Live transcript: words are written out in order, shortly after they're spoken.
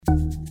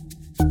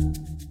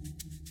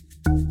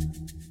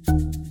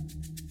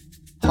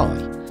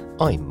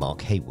I'm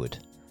Mark Haywood,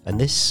 and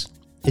this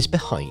is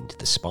Behind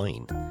the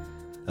Spine,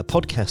 a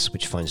podcast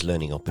which finds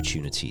learning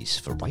opportunities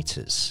for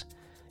writers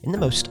in the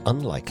most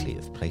unlikely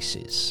of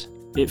places.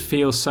 It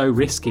feels so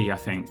risky, I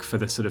think, for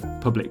the sort of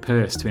public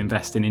purse to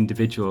invest in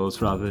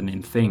individuals rather than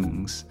in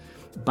things.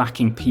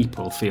 Backing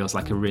people feels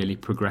like a really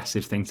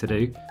progressive thing to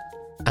do.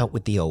 Out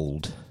with the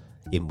old,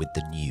 in with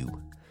the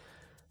new.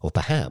 Or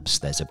perhaps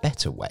there's a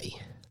better way.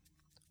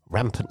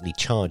 Rampantly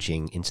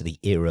charging into the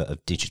era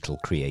of digital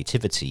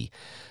creativity,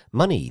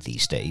 money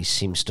these days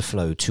seems to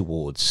flow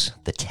towards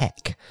the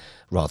tech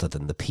rather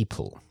than the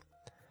people.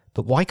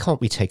 But why can't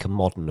we take a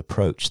modern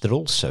approach that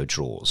also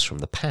draws from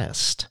the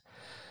past?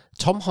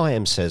 Tom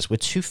Higham says we're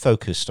too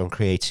focused on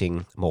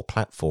creating more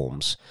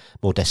platforms,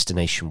 more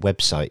destination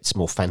websites,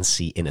 more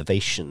fancy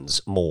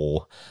innovations,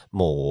 more,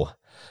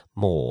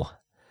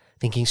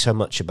 thinking so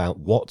much about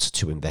what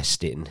to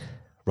invest in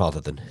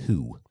rather than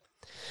who.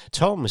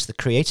 Tom is the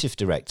creative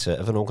director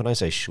of an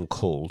organisation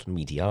called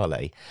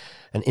Mediale,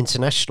 an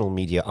international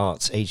media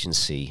arts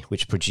agency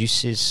which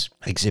produces,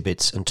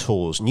 exhibits and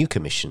tours new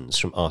commissions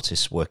from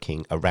artists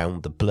working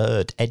around the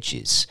blurred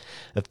edges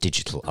of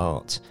digital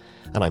art.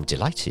 And I'm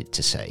delighted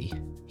to say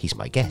he's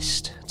my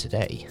guest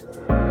today.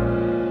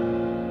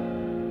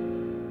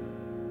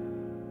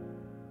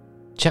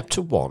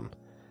 Chapter 1.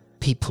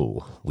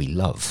 People We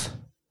Love.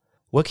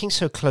 Working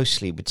so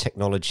closely with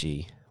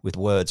technology, with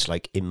words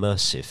like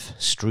immersive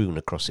strewn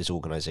across his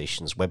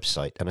organisation's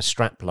website and a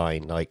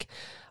strapline like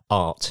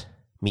art,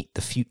 meet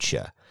the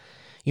future,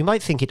 you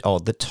might think it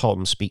odd that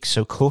Tom speaks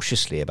so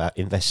cautiously about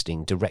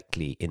investing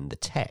directly in the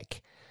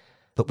tech.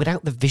 But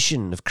without the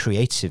vision of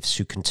creatives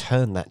who can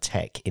turn that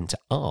tech into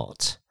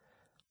art,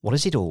 what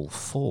is it all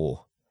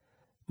for?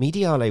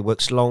 Mediale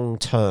works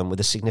long-term with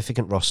a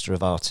significant roster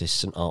of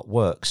artists and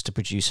artworks to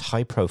produce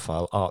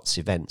high-profile arts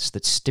events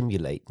that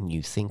stimulate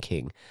new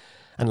thinking.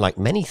 And like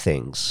many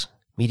things,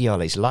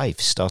 Mediale's life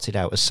started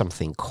out as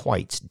something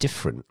quite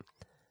different.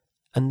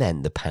 And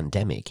then the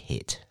pandemic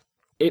hit.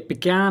 It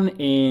began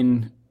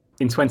in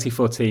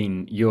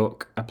 2014,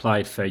 York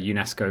applied for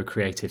UNESCO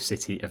Creative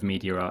City of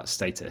Media Arts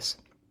status.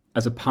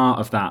 As a part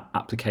of that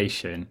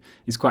application,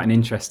 it's quite an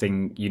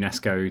interesting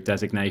UNESCO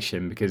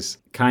designation because,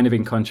 kind of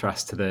in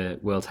contrast to the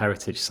World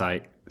Heritage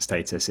Site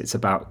status, it's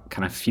about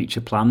kind of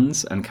future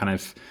plans and kind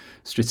of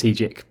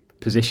strategic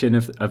position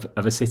of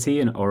a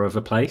city or of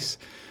a place.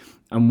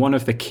 And one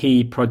of the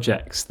key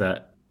projects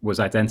that was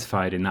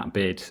identified in that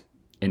bid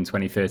in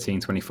 2013,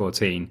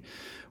 2014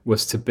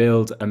 was to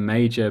build a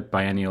major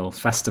biennial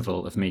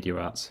festival of media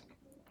arts,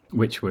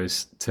 which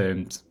was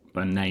termed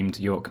and named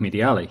York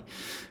Mediale.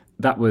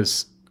 That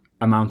was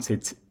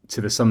amounted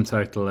to the sum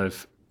total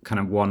of kind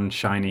of one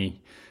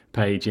shiny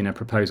page in a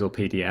proposal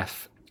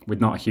PDF with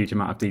not a huge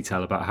amount of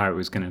detail about how it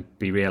was going to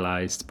be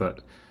realised,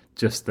 but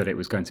just that it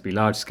was going to be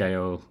large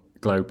scale,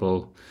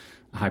 global,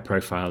 high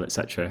profile,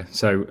 etc.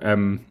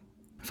 So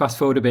fast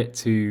forward a bit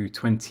to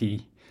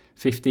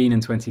 2015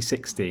 and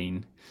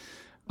 2016,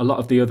 a lot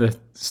of the other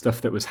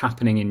stuff that was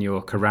happening in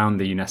York around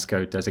the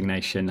UNESCO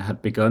designation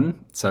had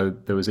begun. So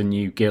there was a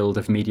new guild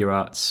of media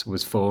arts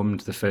was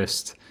formed,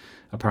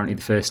 apparently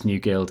the first new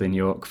guild in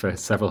York for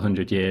several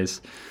hundred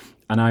years.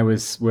 And I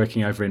was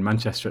working over in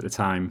Manchester at the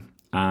time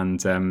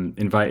and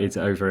invited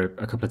over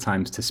a couple of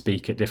times to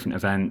speak at different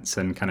events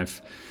and kind of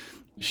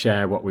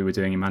share what we were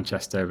doing in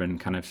Manchester and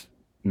kind of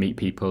meet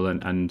people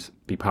and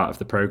be part of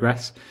the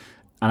progress.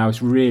 And I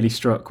was really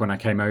struck when I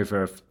came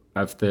over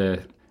of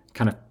the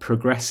kind of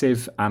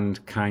progressive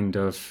and kind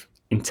of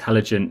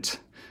intelligent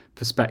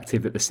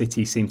perspective that the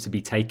city seemed to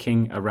be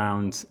taking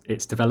around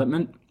its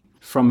development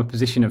from a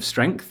position of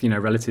strength,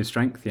 relative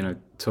strength,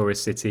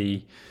 tourist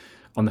city,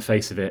 on the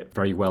face of it,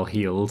 very well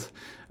heeled,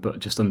 but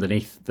just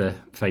underneath the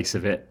face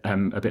of it,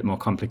 a bit more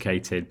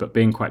complicated, but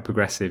being quite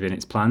progressive in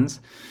its plans.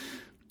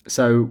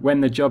 So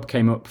when the job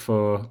came up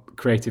for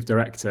creative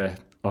director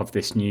of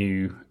this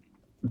new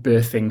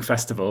birthing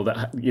festival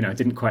that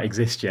didn't quite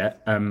exist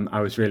yet, I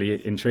was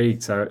really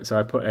intrigued. So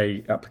I put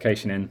a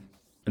application in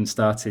and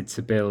started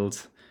to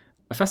build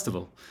a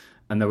festival.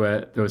 And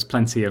there was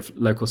plenty of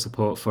local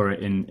support for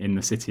it in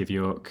the city of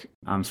York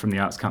and from the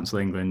Arts Council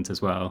England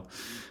as well.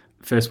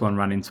 First one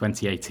ran in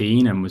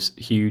 2018 and was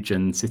huge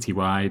and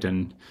citywide,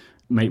 and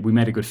we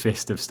made a good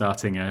fist of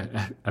starting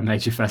a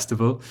major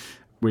festival,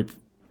 with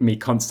me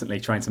constantly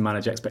trying to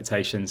manage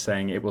expectations,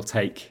 saying it will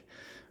take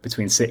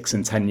between 6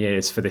 and 10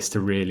 years for this to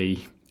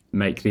really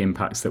make the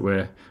impacts that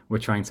we're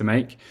trying to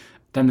make.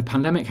 Then the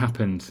pandemic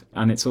happened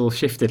and it's all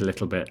shifted a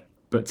little bit.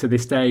 But to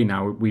this day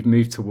now, we've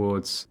moved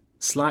towards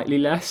slightly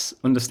less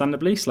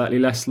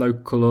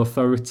local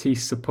authority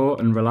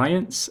support and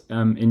reliance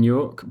in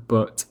York,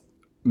 but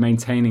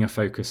maintaining a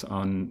focus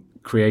on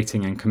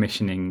creating and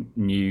commissioning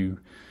new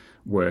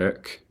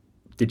work,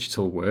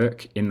 digital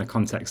work in the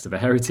context of a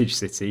heritage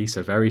city,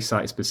 so very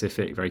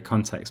site-specific, very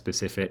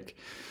context-specific,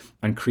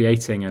 and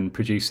creating and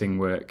producing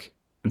work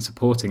and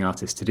supporting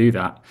artists to do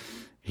that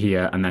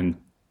here and then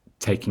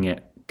taking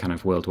it kind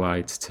of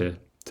worldwide to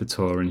to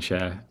tour and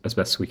share as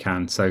best we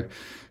can. So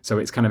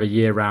it's kind of a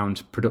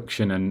year-round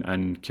production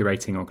and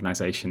curating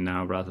organisation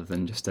now, rather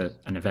than just an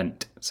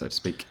event, so to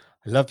speak.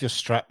 I love your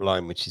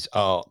strapline, which is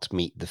art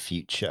meet the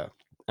future.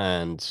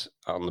 And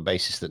on the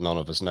basis that none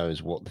of us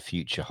knows what the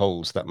future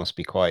holds, that must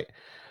be quite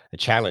a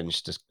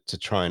challenge to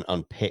try and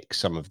unpick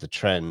some of the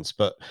trends.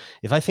 But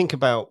if I think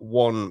about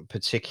one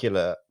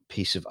particular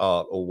piece of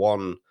art, or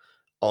one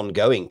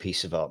ongoing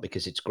piece of art,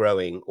 because it's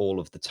growing all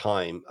of the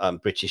time,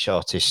 British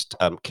artist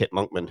Kit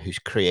Monkman, who's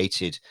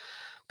created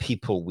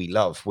People We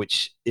Love,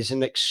 which is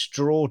an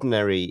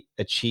extraordinary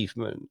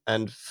achievement.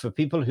 And for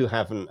people who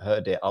haven't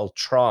heard it, I'll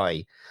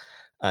try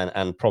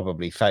and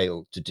probably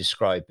fail to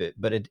describe it,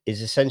 but it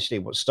is essentially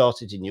what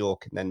started in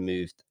York and then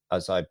moved,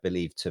 as I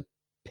believe, to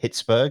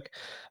Pittsburgh,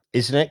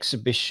 is an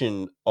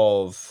exhibition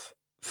of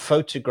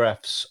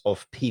photographs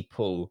of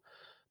people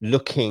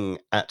looking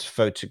at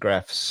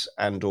photographs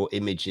and or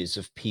images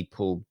of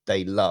people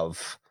they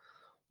love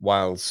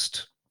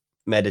whilst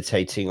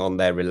meditating on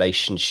their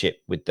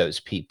relationship with those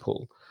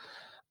people.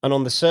 And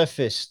on the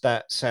surface,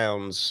 that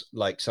sounds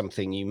like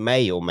something you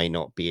may or may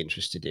not be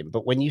interested in.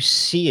 But when you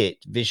see it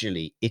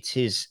visually, it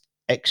is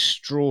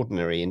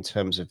extraordinary in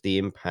terms of the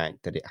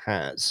impact that it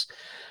has.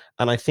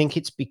 And I think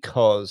it's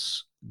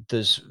because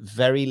there's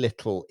very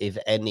little, if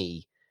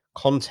any,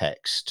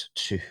 context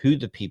to who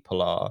the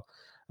people are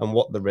and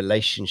what the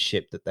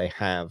relationship that they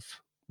have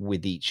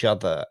with each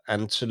other.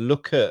 And to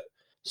look at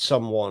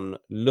someone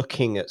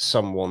looking at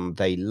someone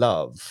they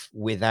love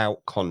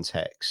without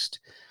context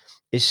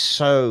is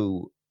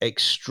so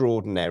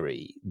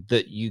extraordinary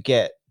that you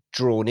get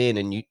drawn in,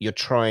 and you're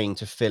trying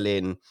to fill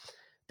in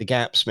the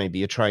gaps. Maybe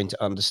you're trying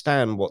to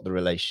understand what the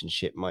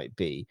relationship might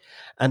be.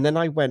 And then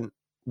I went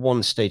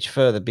one stage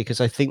further, because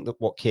I think that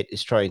what Kit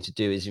is trying to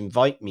do is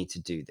invite me to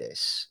do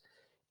this,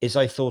 is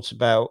I thought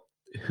about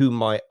who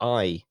might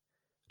I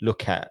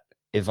look at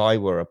if I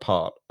were a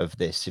part of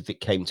this, if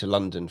it came to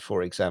London,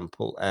 for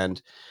example,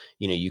 and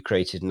you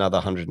created another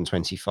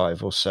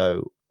 125 or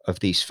so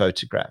of these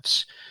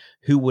photographs.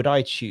 Who would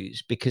I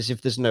choose? Because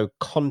if there's no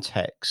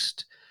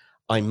context,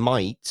 I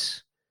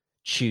might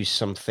choose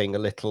something a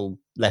little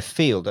left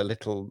field, a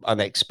little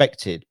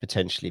unexpected,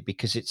 potentially,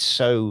 because it's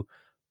so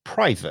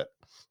private.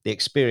 The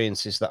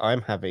experiences that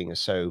I'm having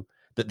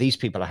that these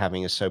people are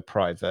having are so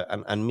private.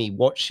 And me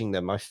watching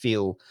them, I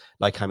feel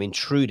like I'm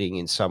intruding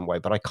in some way,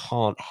 but I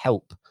can't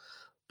help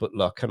but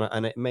look.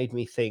 And it made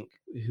me think,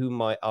 who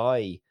might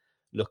I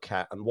look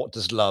at, and what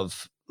does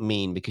love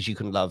mean? Because you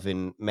can love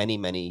in many,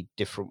 many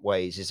different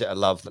ways. Is it a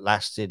love that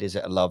lasted? Is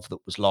it a love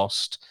that was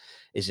lost?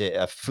 Is it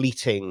a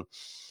fleeting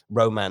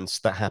romance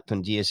that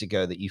happened years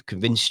ago that you've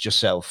convinced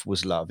yourself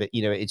was love?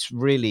 It's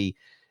really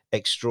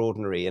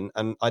extraordinary.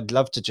 And I'd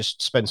love to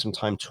just spend some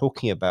time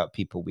talking about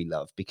People We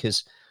Love,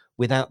 because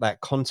without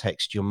that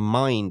context, your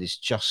mind is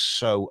just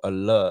so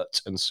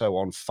alert and so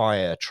on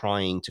fire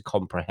trying to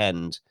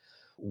comprehend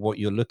what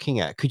you're looking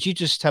at. Could you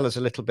just tell us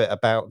a little bit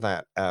about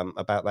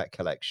that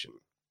collection?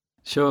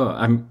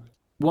 Sure.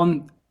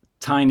 One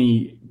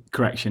tiny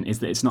correction is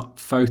that it's not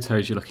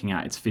photos you're looking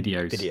at, it's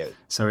videos. Video.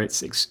 So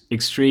it's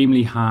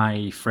extremely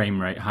high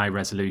frame rate, high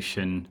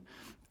resolution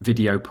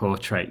video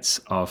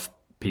portraits of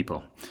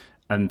people.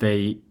 And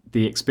the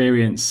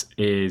experience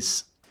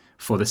is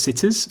for the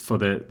sitters, for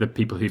the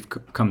people who've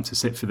come to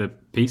sit for the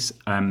piece.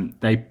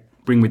 They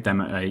bring with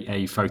them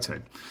a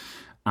photo.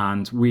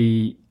 And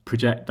we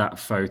project that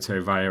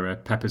photo via a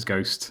Pepper's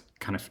Ghost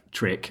kind of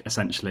trick,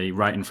 essentially,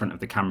 right in front of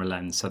the camera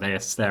lens. So they are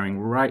staring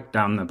right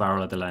down the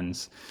barrel of the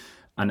lens.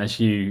 And as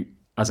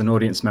an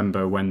audience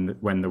member,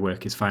 when the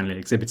work is finally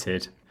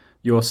exhibited,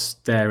 you're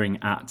staring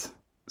at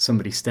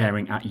somebody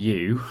staring at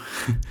you,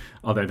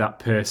 although that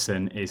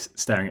person is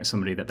staring at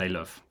somebody that they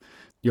love.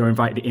 You're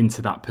invited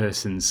into that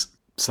person's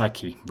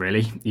psyche,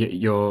 really.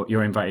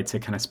 You're invited to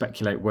kind of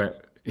speculate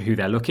who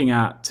they're looking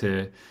at,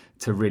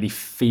 to really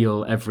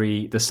feel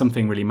there's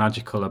something really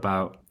magical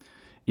about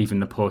even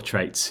the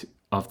portraits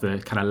of the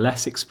kind of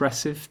less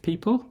expressive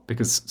people,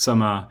 because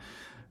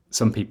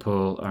some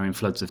people are in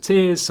floods of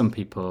tears, some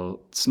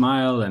people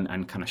smile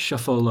and kind of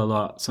shuffle a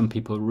lot, some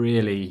people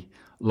really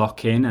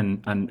lock in,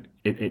 and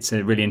it's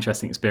a really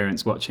interesting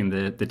experience watching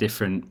the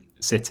different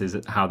sitters,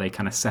 how they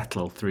kind of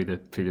settle through the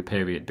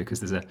period, because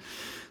there's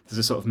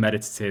a sort of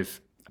meditative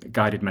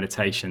guided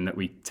meditation that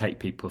we take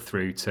people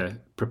through to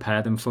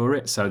prepare them for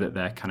it, so that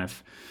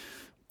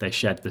they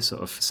shed the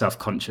sort of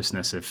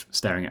self-consciousness of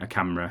staring at a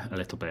camera a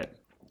little bit.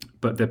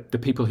 But the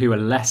people who are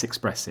less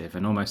expressive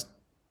and almost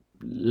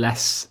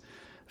less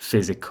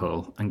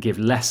physical and give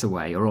less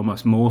away are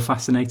almost more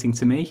fascinating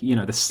to me.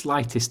 The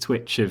slightest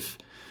twitch of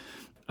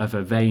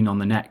a vein on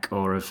the neck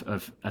or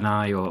of an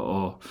eye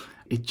or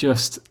it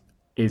just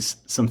is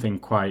something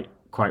quite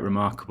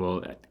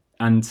remarkable.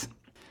 And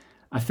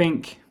I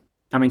think,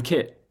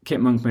 Kit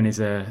Monkman is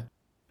an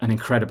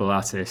incredible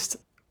artist,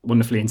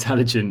 wonderfully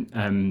intelligent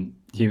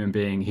human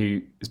being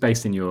who is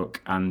based in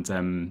York,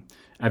 and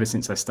ever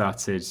since I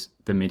started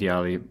the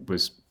Mediale,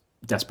 was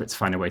desperate to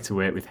find a way to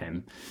work with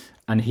him.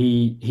 And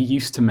he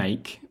used to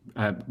make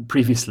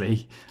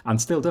previously,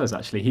 and still does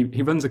actually.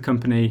 He runs a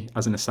company,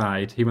 as an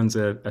aside. He runs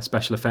a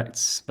special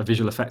effects, a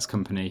visual effects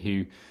company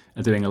who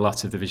are doing a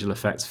lot of the visual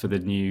effects for the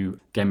new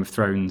Game of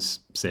Thrones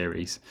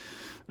series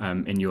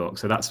in York.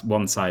 So that's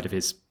one side of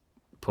his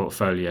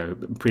portfolio.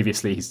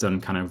 Previously, he's done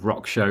kind of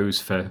rock shows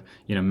for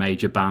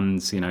major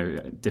bands,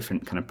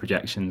 different kind of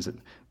projections,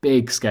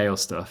 big scale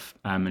stuff,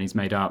 and he's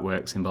made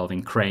artworks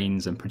involving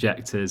cranes and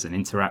projectors and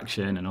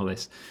interaction and all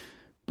this.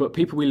 But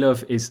People We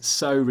Love is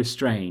so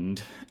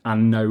restrained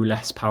and no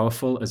less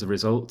powerful as a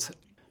result.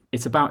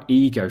 It's about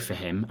ego for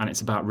him, and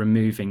it's about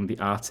removing the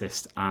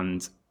artist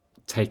and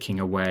taking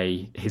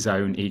away his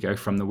own ego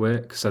from the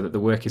work, so that the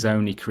work is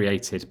only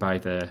created by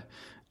the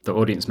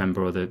audience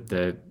member or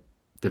the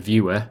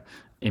viewer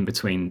in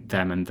between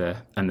them and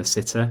the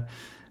sitter.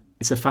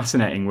 It's a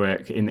fascinating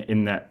work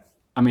in that.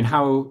 I mean,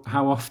 how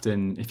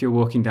often, if you're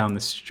walking down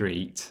the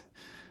street,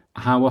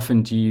 how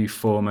often do you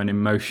form an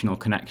emotional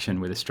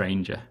connection with a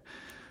stranger?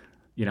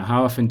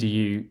 How often do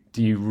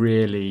you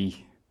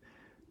really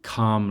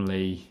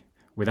calmly,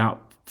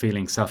 without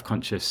feeling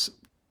self-conscious,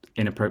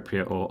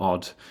 inappropriate or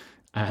odd,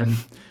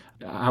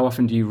 how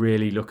often do you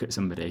really look at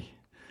somebody?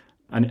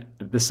 And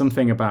there's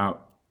something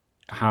about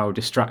how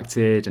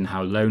distracted and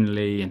how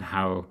lonely and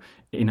how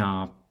in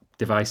our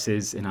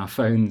devices, in our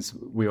phones,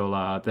 we all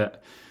are,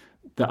 that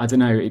I don't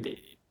know,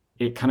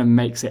 it kind of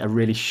makes it a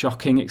really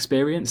shocking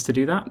experience to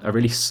do that, a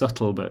really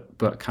subtle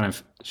but kind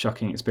of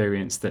shocking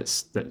experience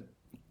that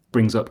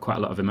brings up quite a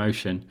lot of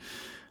emotion.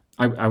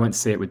 I went to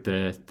see it with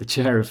the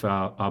chair of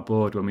our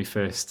board when we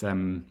first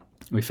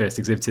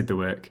exhibited the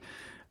work,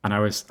 and I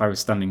was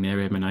standing near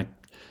him, and I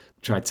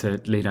tried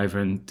to lean over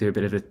and do a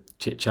bit of a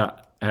chit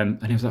chat,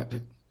 and he was like,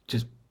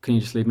 can you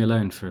just leave me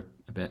alone for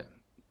a bit?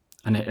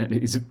 And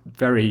he's a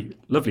very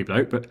lovely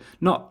bloke, but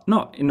not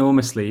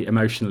enormously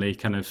emotionally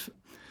kind of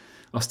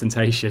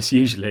ostentatious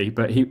usually,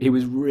 but he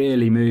was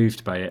really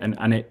moved by it,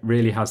 and it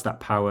really has that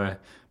power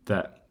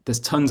that there's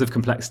tons of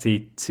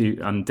complexity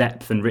and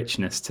depth and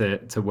richness to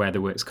where the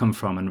work's come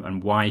from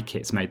and why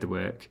Kit's made the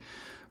work.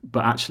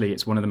 But actually,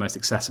 it's one of the most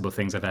accessible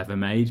things I've ever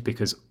made,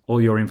 because all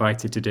you're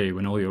invited to do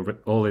and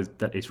all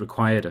that is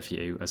required of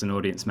you as an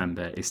audience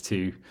member is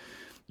to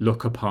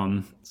look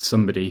upon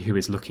somebody who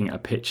is looking at a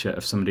picture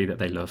of somebody that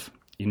they love.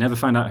 You never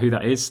find out who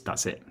that is.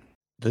 That's it.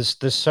 There's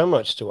so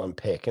much to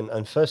unpick,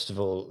 and first of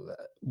all,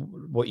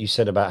 what you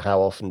said about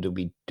how often do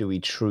we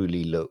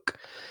truly look.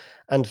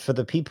 And for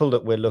the people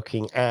that we're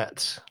looking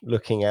at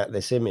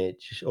this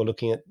image, or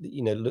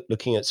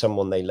looking at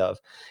someone they love,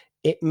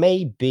 it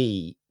may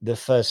be the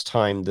first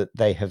time that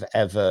they have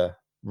ever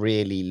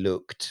really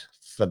looked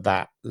for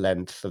that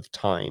length of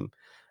time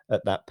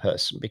at that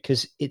person,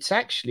 because it's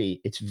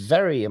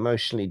very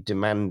emotionally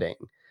demanding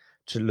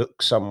to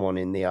look someone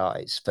in the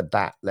eyes for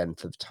that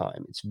length of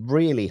time. It's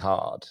really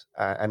hard.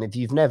 And if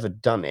you've never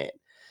done it,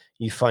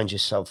 you find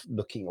yourself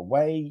looking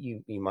away.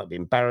 You might be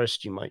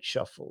embarrassed, you might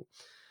shuffle.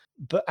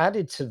 But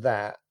added to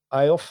that,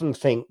 I often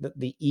think that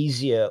the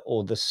easier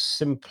or the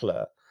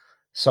simpler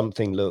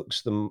something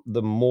looks, the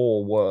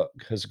more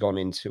work has gone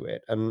into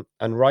it.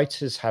 And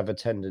writers have a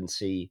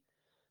tendency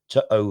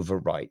to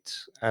overwrite,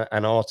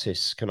 and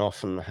artists can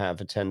often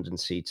have a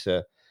tendency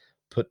to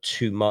put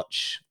too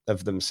much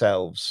of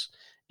themselves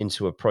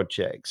into a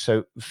project.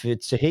 So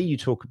to hear you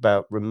talk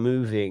about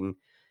removing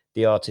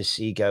the artist's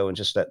ego and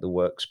just let the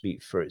work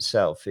speak for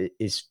itself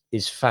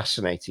is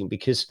fascinating,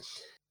 because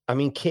I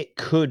mean, Kit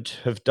could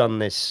have done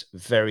this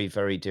very,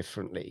 very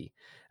differently,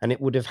 and it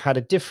would have had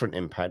a different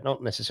impact,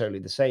 not necessarily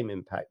the same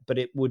impact, but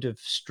it would have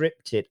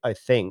stripped it, I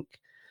think,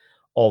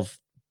 of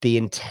the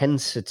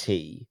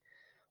intensity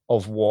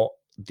of what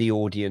the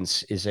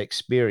audience is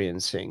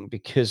experiencing.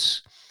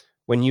 Because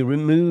when you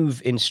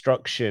remove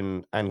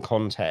instruction and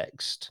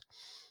context,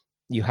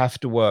 you have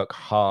to work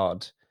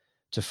hard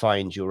to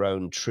find your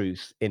own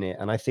truth in it.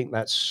 And I think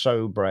that's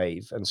so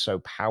brave and so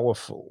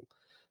powerful,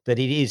 that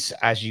it is,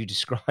 as you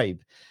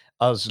describe,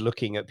 us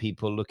looking at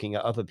people, looking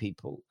at other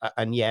people.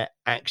 And yet,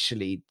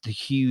 actually, the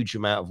huge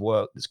amount of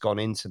work that's gone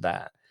into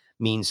that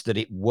means that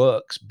it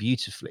works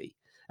beautifully.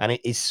 And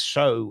it is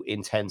so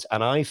intense.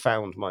 And I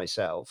found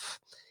myself,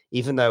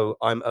 even though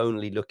I'm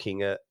only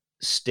looking at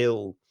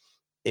still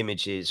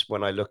images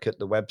when I look at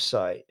the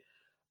website,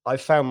 I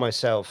found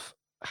myself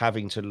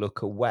having to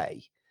look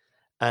away.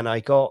 And I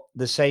got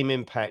the same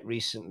impact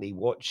recently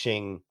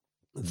watching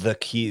The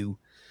Queue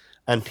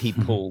and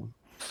people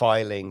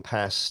filing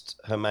past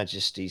Her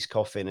Majesty's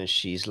coffin as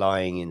she's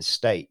lying in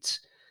state.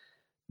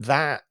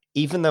 That,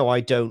 even though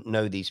I don't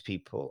know these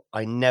people,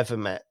 I never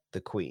met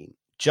the Queen,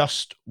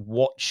 just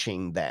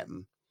watching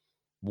them,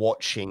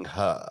 watching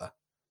her,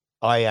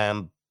 I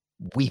am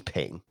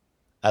weeping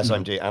as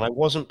I'm doing, and I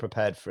wasn't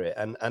prepared for it.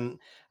 And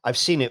I've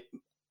seen it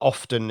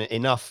often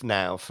enough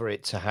now for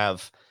it to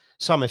have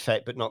some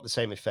effect, but not the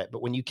same effect.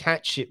 But when you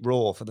catch it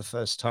raw for the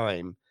first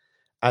time,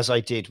 as I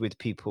did with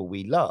People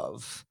We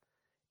Love,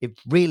 it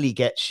really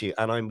gets you.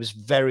 And I was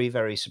very,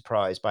 very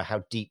surprised by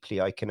how deeply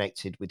I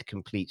connected with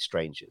complete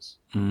strangers.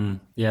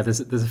 Yeah,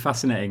 there's a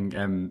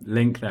fascinating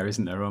link there,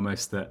 isn't there?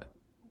 Almost that,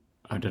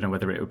 I don't know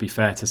whether it would be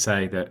fair to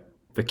say that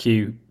the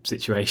Q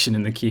situation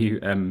and the Q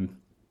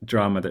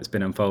drama that's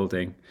been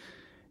unfolding,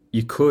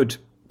 you could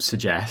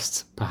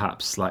suggest,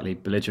 perhaps slightly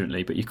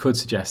belligerently, but you could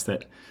suggest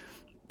that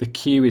the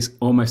Q is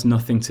almost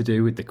nothing to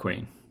do with the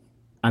Queen.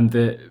 And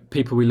the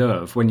people we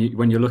love, when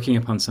you're looking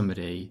upon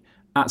somebody,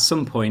 at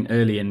some point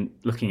early in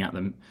looking at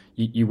them,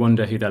 you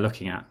wonder who they're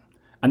looking at,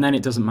 and then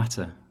it doesn't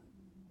matter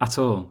at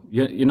all.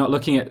 You're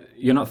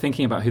not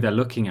thinking about who they're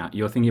looking at.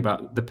 You're thinking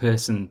about the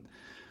person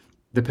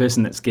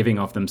that's giving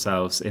of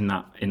themselves in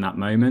that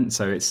moment.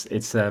 So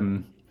it's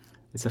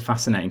a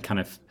fascinating kind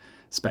of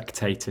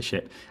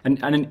spectatorship.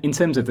 And in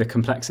terms of the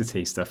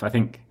complexity stuff, I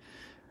think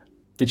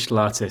digital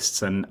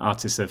artists and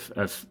artists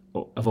of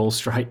all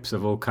stripes,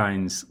 of all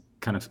kinds,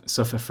 kind of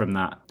suffer from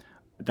that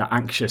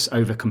anxious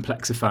over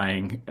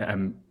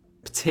complexifying,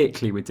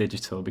 particularly with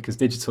digital, because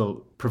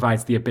digital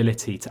provides the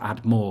ability to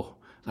add more,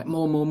 like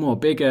more,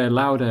 bigger,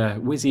 louder,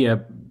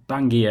 whizzier,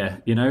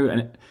 bangier,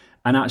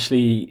 and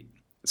actually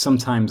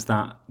sometimes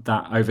that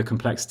over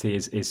complexity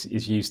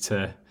is used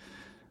to,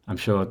 I'm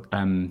sure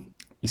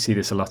you see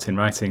this a lot in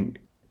writing,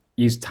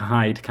 used to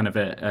hide kind of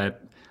a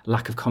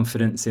lack of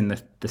confidence in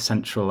the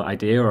central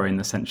idea or in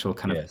the central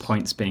kind of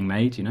points being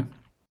made,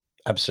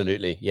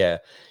 Absolutely, yeah,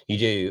 you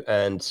do.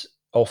 And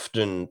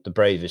often the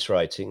bravest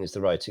writing is the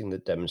writing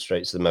that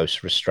demonstrates the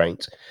most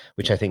restraint,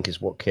 which I think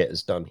is what Kit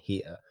has done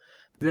here.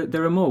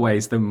 There are more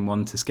ways than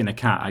one to skin a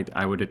cat.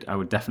 I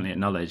would definitely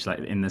acknowledge, like,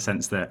 in the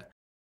sense that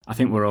I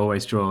think we're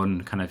always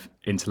drawn kind of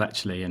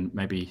intellectually and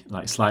maybe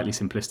like slightly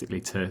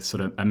simplistically to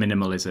sort of a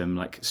minimalism,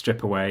 like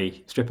strip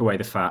away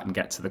the fat and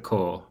get to the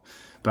core.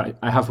 But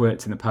I have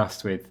worked in the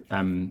past with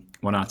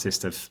one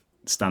artist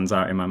stands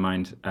out in my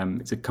mind.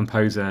 It's a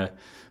composer,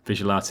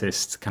 visual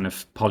artist, kind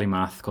of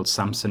polymath called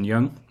Samson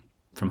Young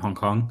from Hong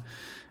Kong.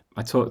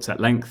 I talked at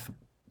length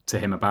to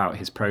him about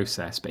his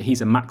process, but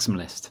he's a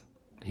maximalist.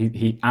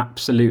 He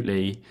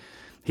absolutely,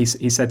 he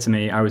said to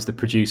me, I was the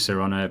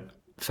producer on a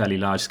fairly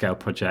large scale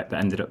project that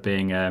ended up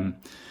being a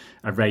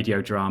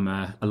radio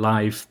drama, a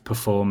live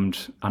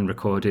performed,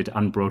 unrecorded,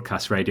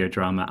 unbroadcast radio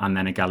drama, and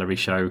then a gallery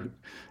show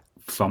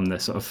from the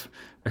sort of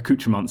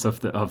accoutrements of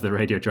the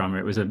radio drama.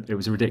 It was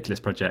a ridiculous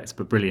project,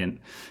 but brilliant.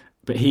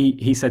 But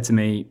he said to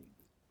me,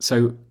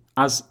 so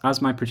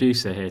as my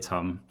producer here,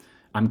 Tom,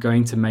 I'm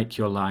going to make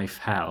your life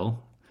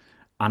hell,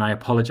 and I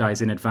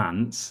apologize in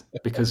advance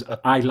because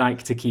I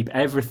like to keep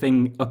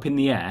everything up in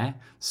the air,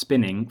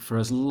 spinning for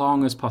as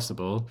long as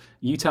possible.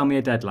 You tell me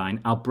a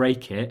deadline, I'll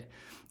break it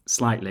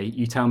slightly.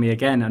 You tell me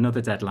again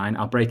another deadline,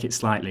 I'll break it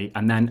slightly,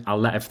 and then I'll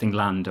let everything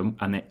land.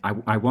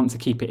 I want to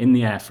keep it in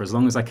the air for as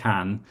long as I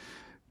can,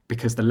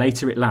 because the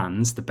later it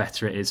lands, the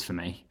better it is for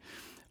me.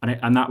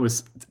 And that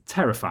was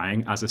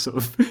terrifying as a sort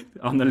of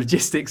on the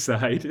logistics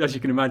side, as you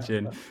can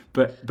imagine.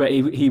 But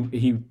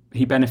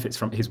he benefits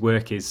from his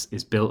work is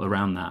built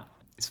around that.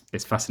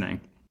 It's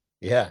fascinating.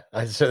 Yeah,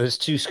 so there's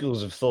two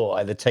schools of thought: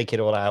 either take it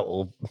all out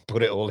or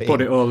put it all in. Put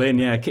it all in,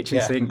 yeah.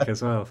 Kitchen sink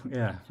as well.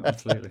 Yeah,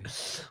 absolutely.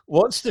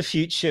 What's the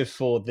future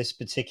for this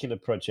particular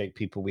project,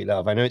 People We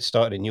Love? I know it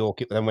started in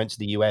York, it then went to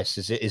the US.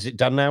 Is it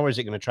done now, or is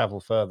it going to travel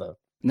further?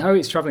 No,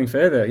 it's traveling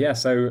further. Yeah.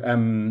 So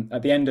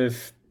at the end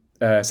of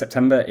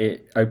September,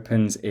 it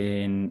opens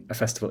in a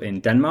festival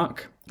in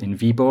Denmark, in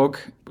Viborg.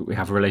 We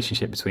have a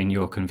relationship between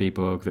York and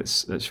Viborg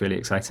that's really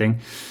exciting.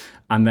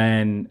 And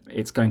then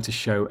it's going to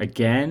show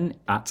again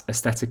at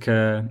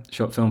Aesthetica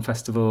Short Film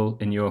Festival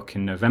in York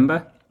in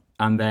November.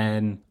 And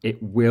then it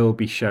will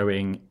be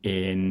showing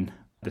in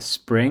the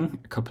spring.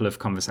 A couple of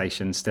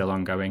conversations still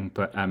ongoing,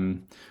 but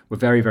we're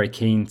very, very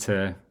keen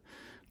to,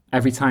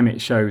 every time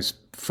it shows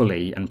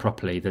fully and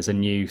properly, there's a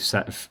new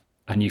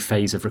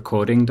phase of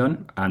recording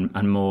done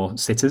and more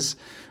sitters.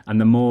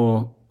 And the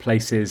more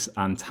places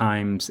and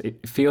times,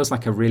 it feels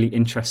like a really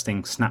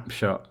interesting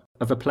snapshot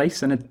of a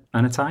place and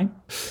a time,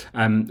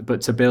 but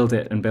to build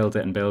it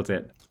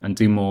and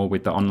do more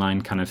with the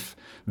online kind of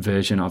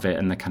version of it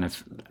and the kind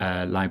of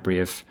library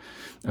of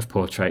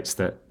portraits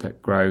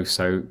that grow.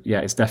 So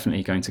yeah, it's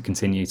definitely going to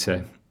continue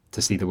to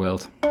see the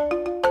world.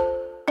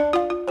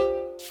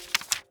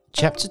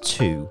 Chapter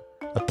 2,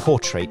 A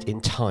Portrait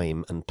in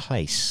Time and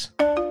Place.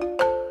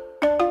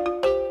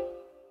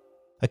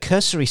 A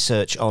cursory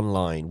search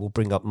online will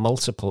bring up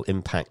multiple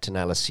impact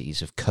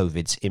analyses of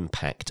COVID's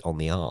impact on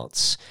the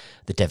arts,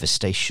 the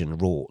devastation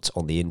wrought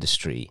on the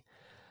industry.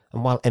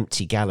 And while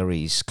empty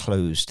galleries,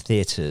 closed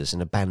theatres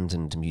and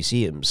abandoned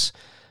museums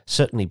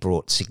certainly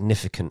brought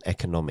significant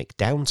economic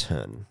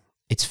downturn,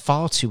 it's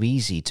far too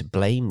easy to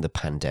blame the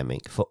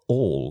pandemic for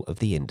all of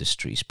the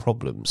industry's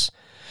problems.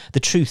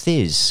 The truth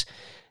is,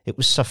 it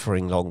was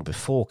suffering long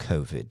before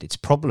COVID. Its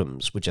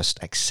problems were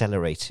just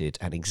accelerated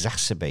and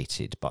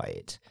exacerbated by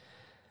it.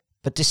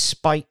 But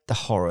despite the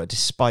horror,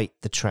 despite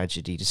the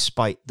tragedy,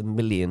 despite the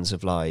millions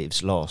of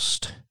lives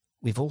lost,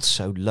 we've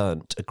also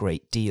learnt a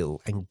great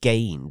deal and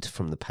gained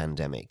from the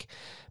pandemic,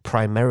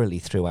 primarily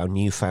through our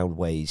newfound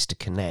ways to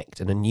connect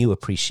and a new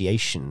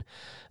appreciation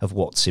of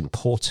what's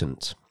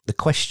important. The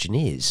question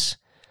is,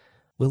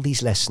 will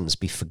these lessons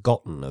be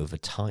forgotten over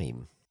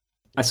time?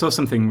 I saw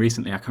something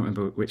recently, I can't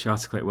remember which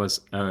article it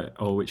was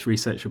or which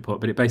research report,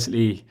 but it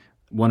basically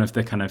one of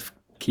the kind of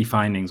key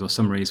findings or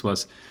summaries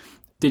was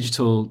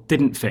digital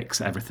didn't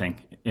fix everything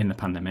in the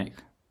pandemic.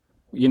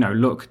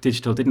 Look,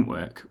 digital didn't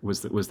work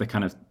was the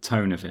kind of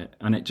tone of it.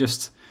 And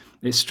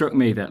it struck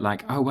me that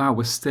like, oh wow,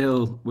 we're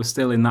still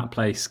in that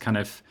place. Kind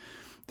of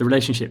the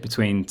relationship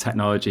between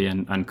technology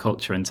and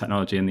culture and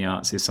technology and the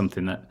arts is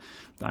something that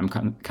I'm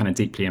kind of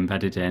deeply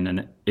embedded in.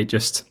 And it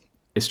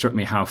struck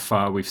me how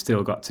far we've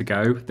still got to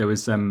go. There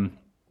was,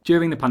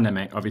 during the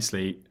pandemic,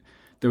 obviously,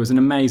 there was an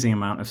amazing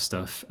amount of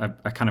stuff,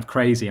 a kind of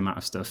crazy amount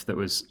of stuff that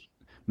was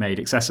made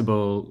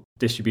accessible,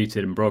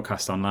 distributed and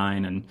broadcast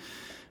online. And,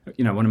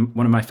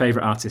 one of my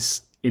favorite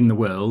artists in the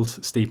world,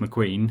 Steve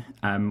McQueen,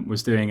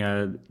 was doing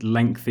a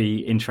lengthy,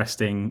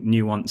 interesting,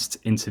 nuanced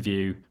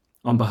interview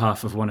on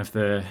behalf of one of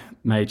the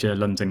major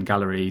London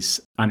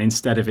galleries. And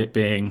instead of it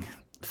being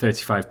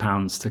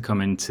 £35 to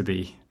come into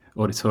the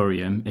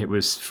auditorium, it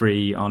was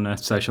free on a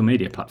social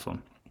media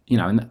platform.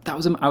 And that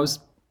was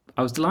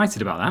I was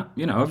delighted about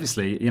that.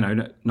 Obviously,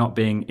 not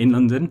being in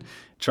London,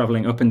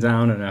 traveling up and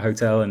down and a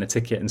hotel and a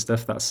ticket and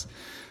stuff, that's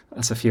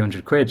a few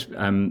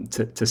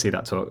 £100 to see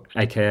that talk,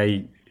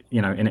 aka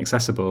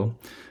inaccessible,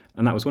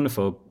 and that was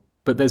wonderful.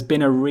 But there's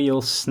been a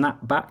real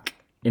snapback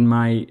in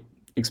my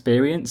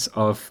experience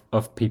of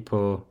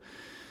people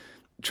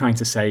trying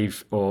to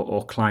save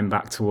or climb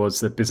back towards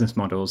the business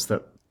models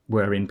that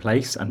were in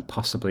place and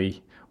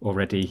possibly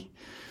already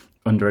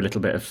under a little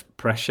bit of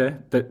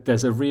pressure. That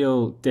there's a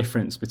real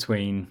difference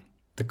between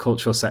the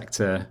cultural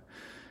sector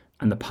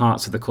and the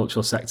parts of the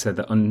cultural sector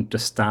that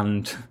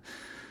understand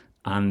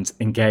and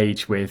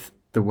engage with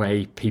the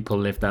way people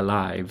live their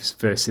lives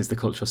versus the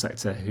cultural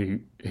sector who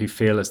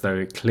feel as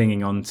though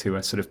clinging on to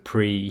a sort of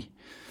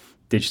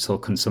pre-digital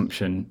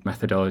consumption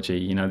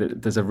methodology.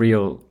 There's a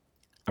real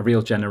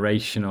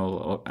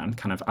generational and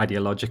kind of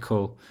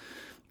ideological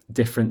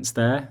difference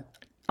there.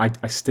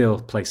 I still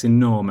place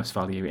enormous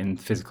value in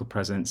physical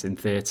presence, in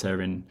theatre,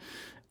 and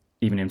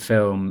even in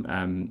film,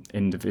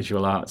 in the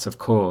visual arts, of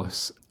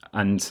course.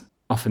 And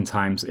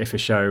oftentimes, if a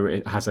show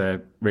it has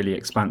a really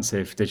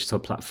expansive digital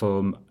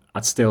platform,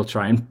 I'd still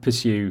try and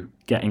pursue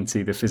getting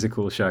to the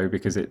physical show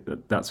because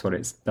that's what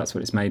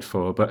it's made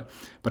for. But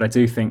I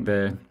do think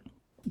the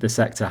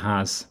sector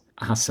has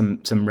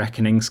some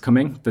reckonings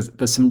coming.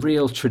 There's some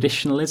real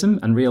traditionalism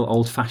and real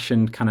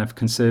old-fashioned kind of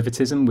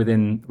conservatism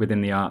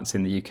within the arts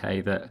in the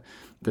UK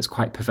that's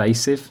quite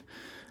pervasive.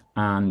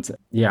 And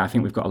yeah, I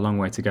think we've got a long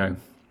way to go.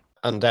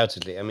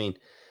 Undoubtedly. I mean,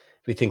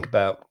 if we think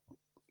about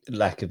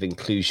lack of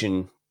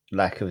inclusion,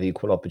 lack of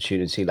equal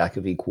opportunity, lack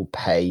of equal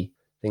pay,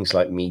 things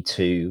like Me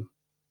Too,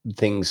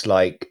 things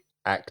like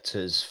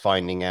actors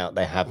finding out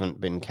they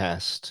haven't been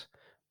cast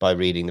by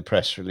reading the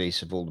press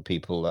release of all the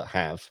people that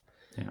have.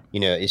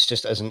 Yeah. It's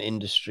just, as an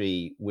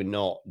industry, we're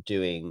not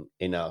doing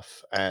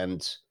enough.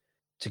 And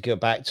to go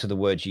back to the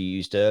word you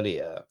used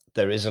earlier,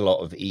 there is a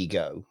lot of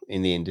ego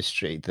in the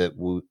industry that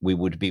we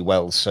would be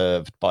well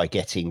served by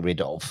getting rid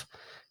of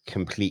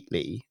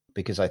completely,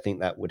 because I think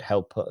that would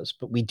help us.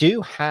 But we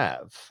do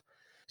have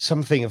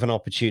something of an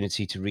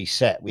opportunity to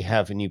reset. We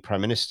have a new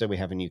prime minister, we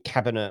have a new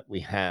cabinet, we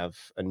have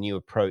a new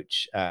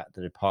approach at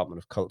the Department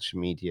of Culture,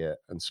 Media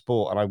and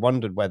Sport. And I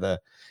wondered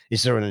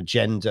is there an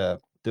agenda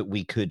that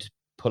we could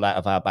pull out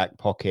of our back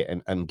pocket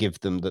and give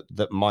them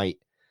that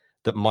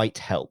might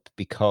help?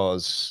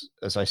 Because,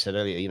 as I said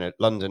earlier,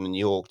 London and New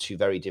York, two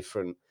very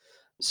different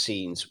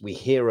scenes. We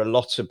hear a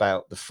lot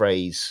about the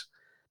phrase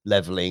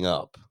levelling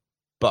up,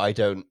 but I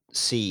don't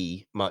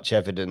see much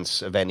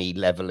evidence of any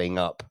levelling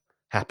up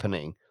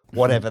happening,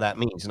 whatever that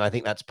means. And I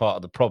think that's part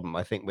of the problem.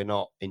 I think we're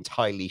not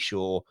entirely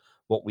sure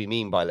what we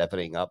mean by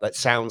levelling up. That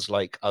sounds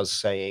like us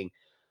saying,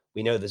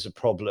 we know there's a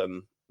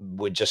problem,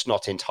 we're just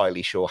not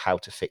entirely sure how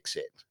to fix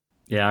it.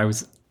 Yeah, I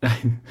was,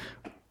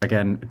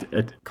 again,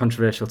 a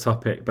controversial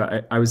topic,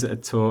 but I was at a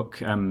talk,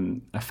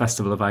 a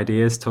Festival of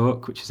Ideas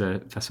talk, which is a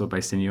festival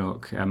based in New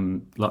York.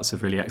 Lots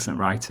of really excellent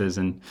writers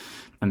and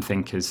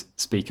thinkers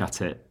speak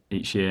at it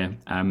each year.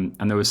 And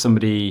there was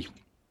somebody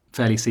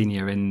fairly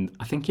senior in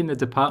the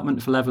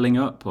Department for Levelling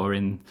Up, or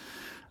in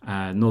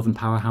Northern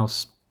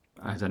Powerhouse.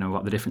 I don't know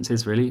what the difference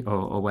is really,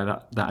 or where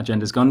that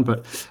agenda's gone,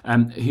 but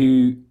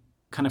who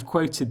kind of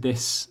quoted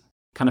this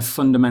kind of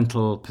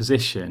fundamental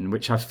position,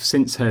 which I've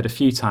since heard a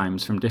few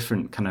times from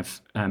different kind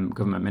of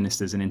government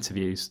ministers in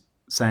interviews,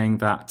 saying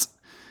that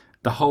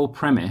the whole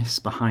premise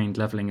behind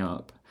levelling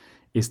up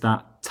is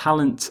that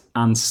talent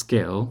and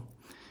skill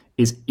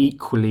is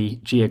equally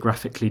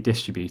geographically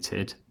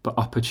distributed, but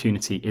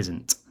opportunity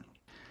isn't.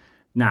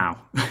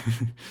 Now,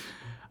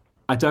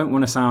 I don't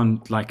want to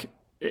sound like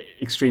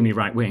extremely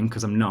right-wing,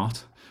 because I'm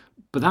not,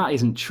 but that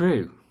isn't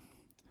true,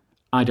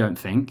 I don't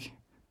think.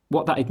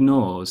 What that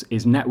ignores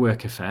is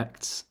network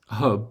effects,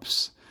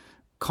 hubs,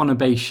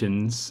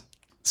 conurbations,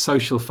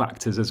 social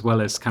factors, as well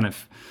as kind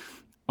of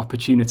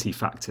opportunity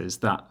factors,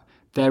 that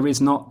there is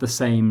not the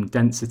same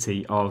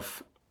density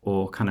of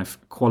or kind of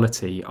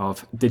quality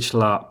of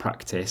digital art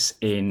practice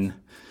in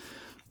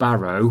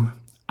Barrow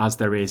as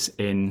there is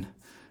in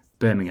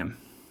Birmingham.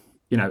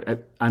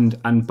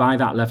 And by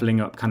that levelling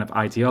up kind of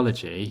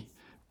ideology,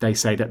 they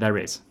say that there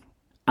is.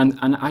 And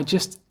I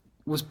just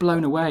was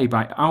blown away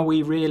by, are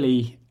we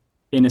really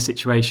in a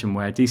situation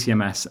where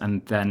DCMS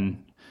and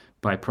then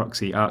by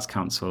proxy Arts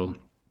Council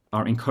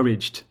are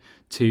encouraged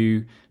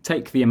to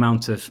take the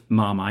amount of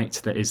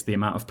Marmite, that is the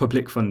amount of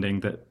public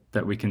funding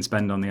that we can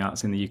spend on the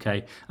arts in the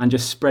UK, and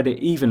just spread it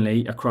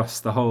evenly across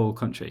the whole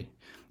country?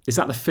 Is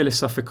that the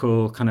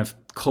philosophical kind of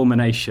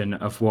culmination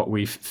of what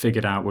we've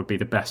figured out would be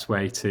the best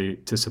way to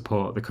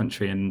support the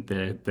country and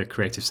the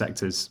creative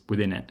sectors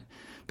within it?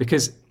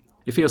 Because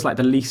it feels like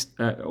the least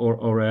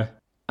or a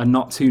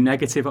not too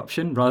negative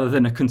option rather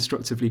than a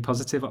constructively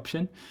positive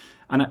option.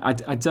 And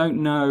I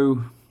don't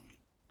know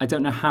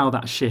how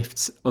that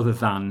shifts, other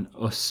than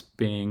us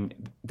being,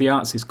 the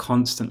arts is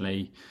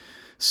constantly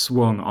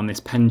swung on this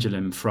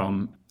pendulum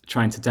from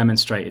trying to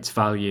demonstrate its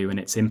value and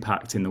its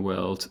impact in the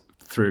world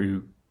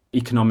through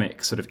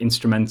economic sort of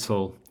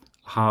instrumental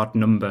hard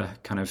number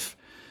kind of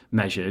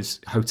measures,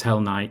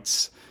 hotel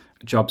nights,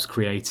 jobs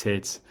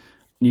created,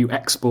 new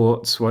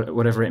exports,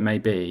 whatever it may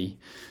be,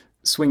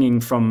 swinging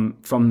from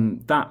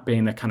that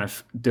being the kind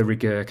of de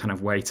rigueur kind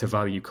of way to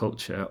value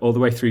culture, all the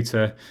way through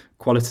to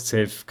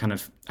qualitative kind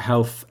of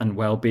health and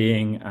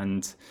well-being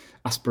and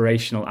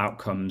aspirational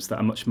outcomes that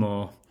are much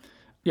more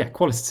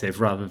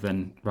qualitative rather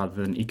than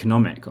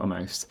economic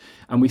almost.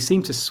 And we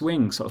seem to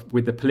swing sort of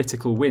with the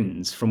political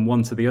winds from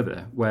one to the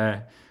other,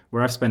 where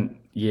I've spent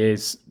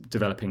years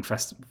developing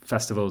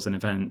festivals and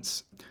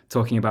events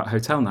talking about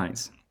hotel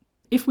nights.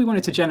 If we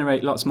wanted to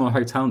generate lots more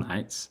hotel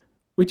nights,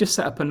 we just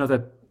set up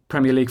another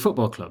Premier League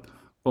football club.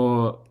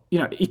 Or,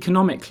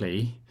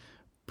 economically,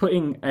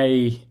 putting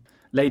a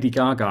Lady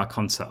Gaga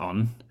concert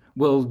on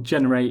will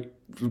generate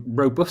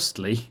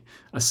robustly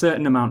a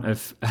certain amount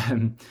of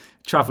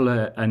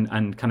traveller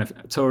and kind of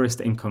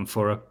tourist income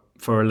for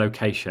a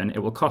location. It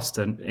will cost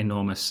an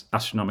enormous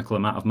astronomical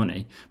amount of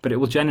money, but it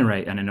will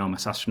generate an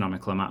enormous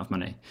astronomical amount of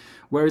money.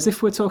 Whereas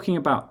if we're talking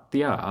about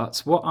the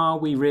arts,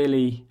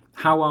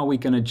 how are we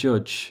going to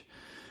judge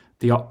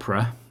the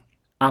opera,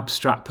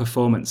 abstract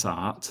performance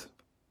art,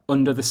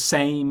 under the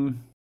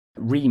same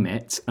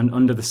remit and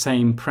under the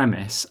same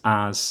premise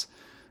as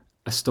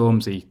a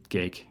Stormzy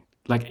gig?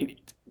 Like,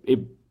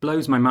 it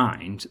blows my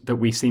mind that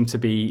we seem to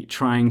be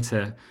trying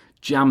to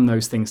jam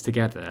those things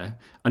together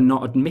and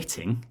not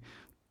admitting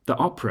that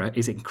opera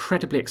is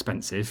incredibly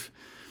expensive,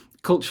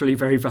 culturally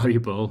very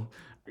valuable,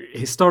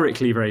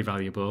 historically very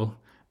valuable,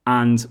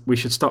 and we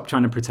should stop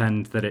trying to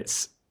pretend that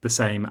it's the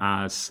same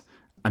as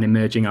an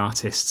emerging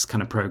artists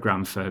kind of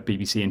program for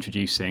BBC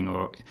Introducing,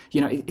 or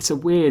it's a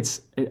weird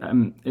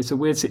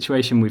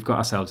situation we've got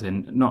ourselves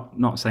in.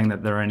 Not saying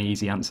that there are any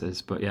easy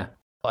answers, but yeah.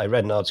 I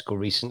read an article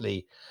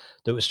recently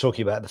that was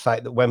talking about the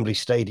fact that Wembley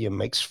Stadium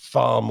makes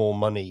far more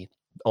money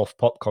off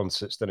pop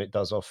concerts than it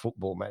does off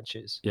football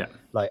matches. Yeah.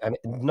 And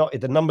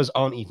the numbers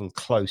aren't even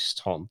close,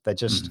 Tom. They're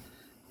just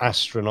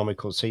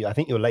astronomical. So I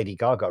think your Lady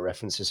Gaga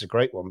reference is a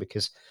great one,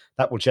 because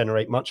that will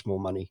generate much more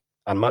money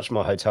and much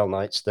more hotel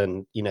nights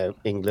than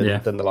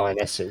England, than the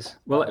Lionesses.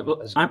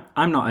 Well,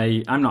 I'm not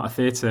a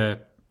theatre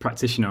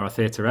practitioner or a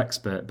theatre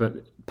expert,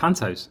 but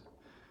pantos,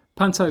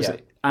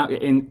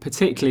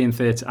 particularly in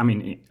theatre. I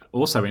mean,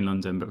 also in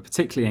London, but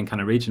particularly in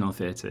kind of regional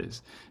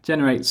theatres,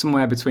 generate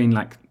somewhere between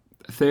like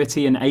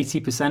 30 and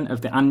 80% of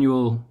the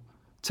annual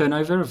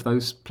turnover of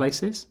those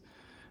places.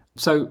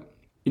 So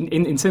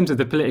in terms of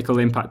the political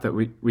impact that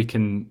we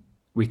can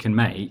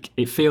make,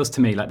 it feels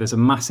to me like there's a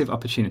massive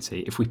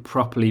opportunity if we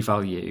properly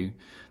value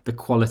the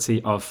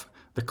quality of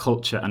the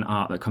culture and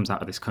art that comes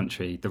out of this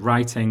country, the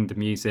writing, the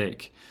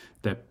music,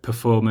 the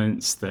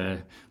performance,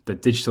 the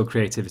digital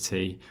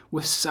creativity.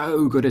 We're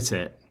so good at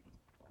it,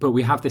 but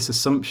we have this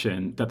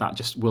assumption that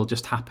just will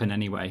just happen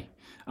anyway.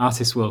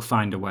 Artists will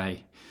find a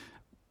way.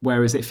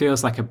 Whereas it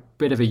feels like a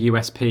bit of a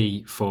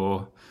USP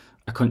for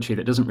a country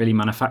that doesn't really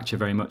manufacture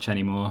very much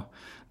anymore,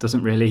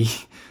 doesn't really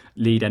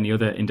lead any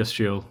other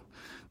industrial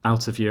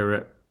out of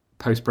Europe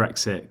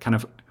post-Brexit. Kind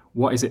of,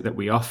 what is it that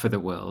we offer the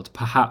world?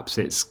 Perhaps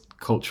it's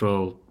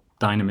cultural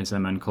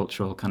dynamism and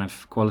cultural kind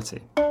of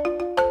quality.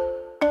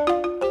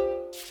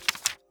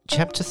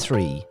 Chapter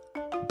 3,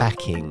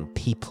 Backing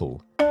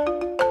People.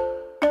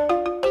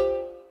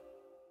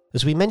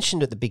 As we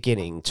mentioned at the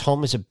beginning,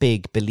 Tom is a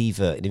big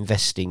believer in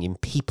investing in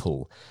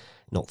people,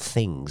 not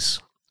things.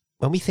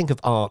 When we think of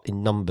art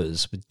in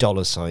numbers with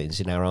dollar signs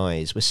in our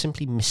eyes, we're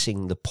simply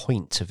missing the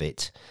point of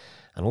it,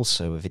 and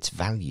also of its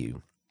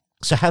value.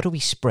 So how do we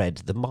spread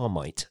the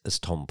Marmite, as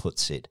Tom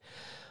puts it?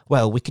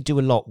 Well, we could do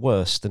a lot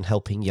worse than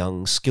helping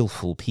young,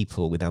 skillful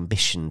people with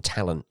ambition,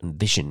 talent and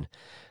vision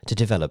to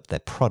develop their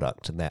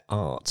product and their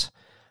art,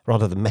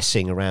 rather than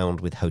messing around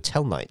with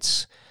hotel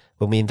nights.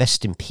 When we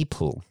invest in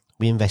people,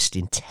 we invest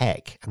in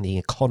tech and the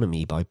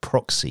economy by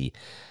proxy,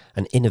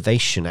 and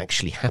innovation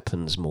actually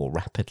happens more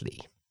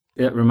rapidly.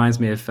 It reminds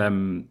me of,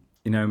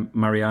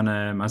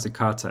 Mariana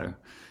Mazzucato,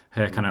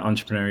 her kind of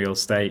entrepreneurial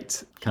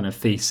state kind of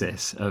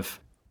thesis of,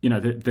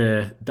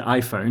 the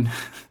iPhone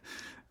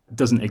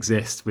doesn't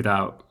exist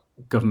without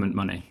government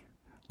money,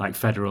 like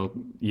federal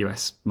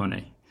US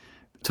money.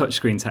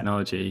 Touchscreen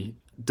technology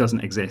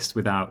doesn't exist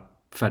without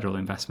federal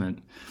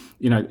investment.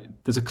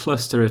 There's a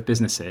cluster of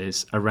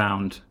businesses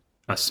around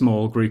a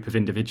small group of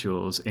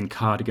individuals in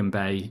Cardigan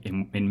Bay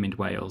in mid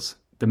Wales,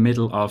 the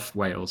middle of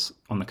Wales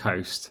on the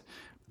coast,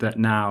 that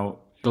now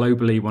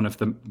globally one of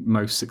the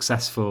most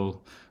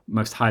successful,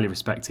 most highly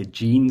respected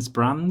jeans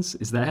brands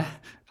is there.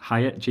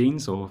 Hyatt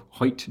jeans or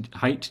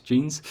Height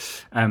jeans.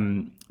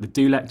 The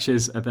Do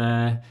Lectures are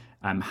there.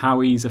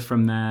 Howie's are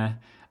from there.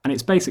 And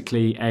it's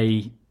basically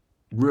a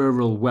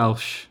rural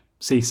Welsh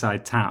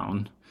seaside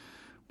town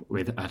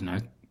with, I don't know,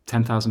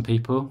 10,000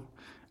 people.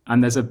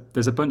 And there's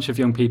a bunch of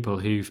young people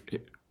who've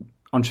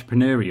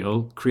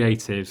entrepreneurial,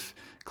 creative,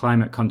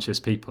 climate conscious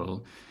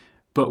people.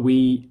 But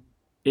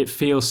it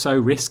feels so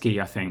risky,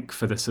 I think,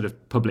 for the sort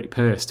of public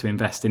purse to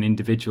invest in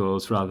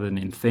individuals rather than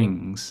in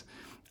things,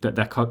 that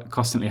there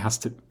constantly has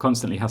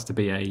to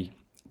be a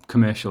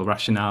commercial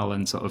rationale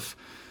and sort of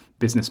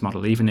business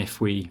model, even if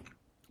we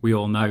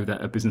all know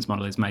that a business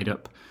model is made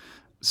up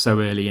so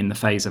early in the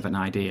phase of an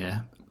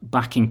idea.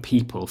 Backing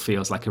people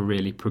feels like a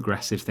really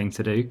progressive thing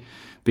to do,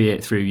 be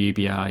it through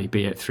UBI,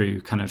 be it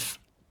through kind of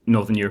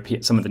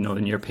some of the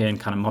Northern European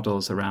kind of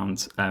models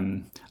around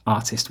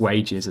artist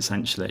wages,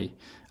 essentially,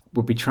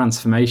 would be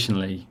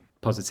transformationally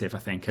positive, I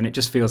think. And it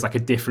just feels like a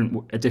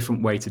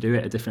different way to do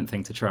it, a different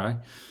thing to try.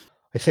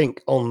 I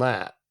think on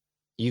that,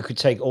 you could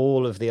take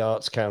all of the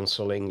Arts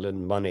Council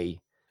England money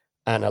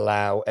and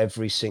allow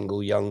every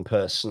single young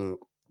person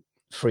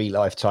free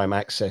lifetime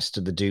access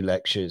to the Do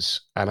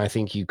Lectures. And I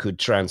think you could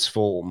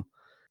transform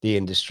the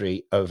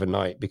industry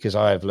overnight, because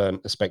I have learned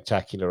a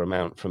spectacular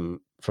amount from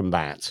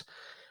that.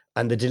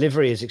 And the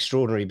delivery is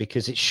extraordinary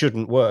because it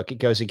shouldn't work. It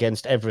goes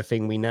against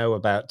everything we know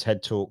about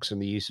TED Talks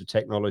and the use of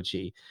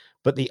technology.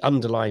 But the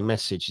underlying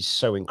message is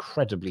so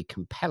incredibly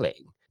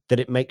compelling that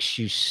it makes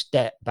you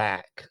step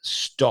back,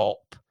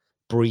 stop,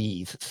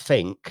 breathe,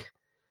 think,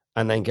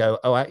 and then go,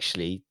 oh,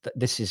 actually,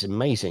 this is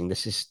amazing.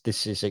 This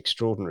is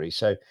extraordinary.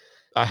 So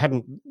I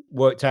hadn't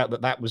worked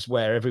out that was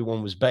where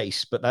everyone was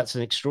based, but that's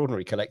an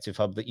extraordinary collective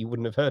hub that you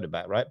wouldn't have heard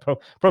about, right?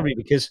 Probably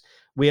because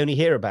we only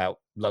hear about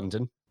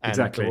London and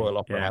exactly. the Royal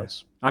Opera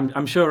House.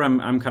 I'm sure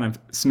I'm kind of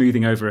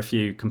smoothing over a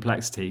few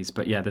complexities,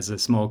 but yeah, there's a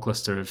small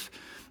cluster of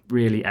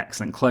really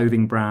excellent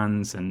clothing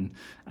brands and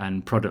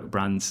product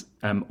brands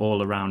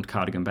all around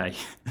Cardigan Bay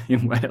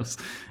in Wales,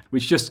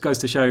 which just goes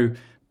to show,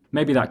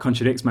 maybe that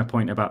contradicts my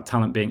point about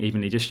talent being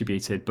evenly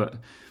distributed, but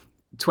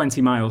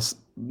 20 miles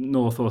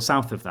north or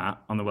south of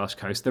that on the Welsh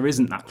coast, there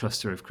isn't that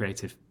cluster of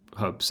creative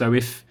hubs. So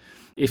if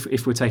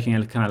we're taking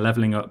a kind of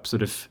levelling up,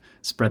 sort of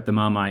spread the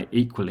Marmite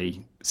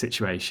equally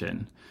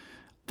situation,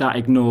 that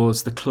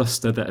ignores the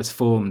cluster that has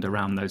formed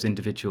around those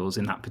individuals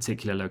in that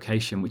particular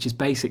location, which is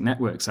basic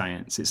network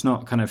science.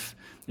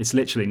 It's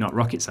literally not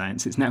rocket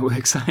science, it's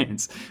network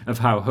science of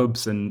how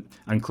hubs and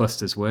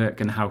clusters work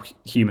and how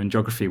human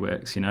geography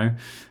works, you know?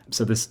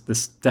 So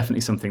there's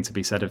definitely something to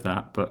be said of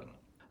that. But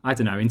I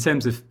don't know, in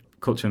terms of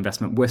cultural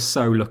investment, we're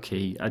so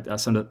lucky.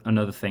 That's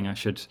another thing I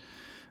should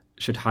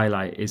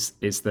highlight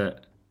is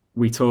that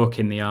we talk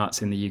in the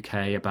arts in the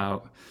UK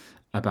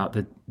about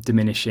the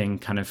diminishing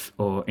kind of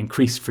or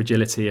increased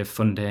fragility of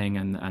funding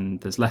and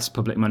there's less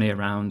public money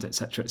around, et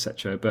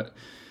cetera, but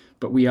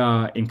we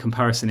are, in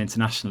comparison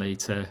internationally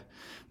to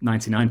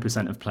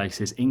 99% of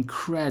places,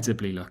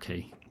 incredibly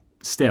lucky.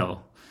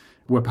 Still,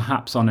 we're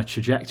perhaps on a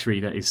trajectory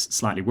that is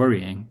slightly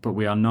worrying, but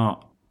we are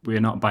not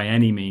by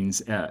any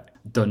means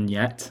done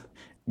yet.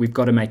 We've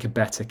got to make a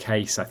better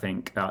case, I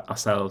think,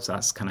 ourselves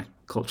as kind of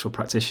cultural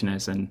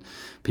practitioners and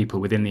people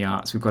within the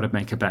arts. We've got to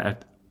make a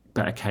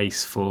better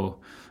case for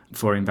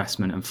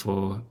investment and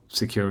for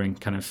securing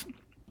kind of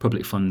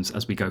public funds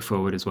as we go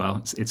forward as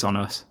well. It's on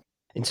us.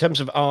 In terms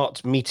of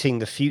art meeting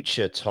the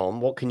future,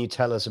 Tom, what can you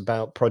tell us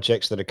about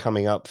projects that are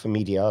coming up for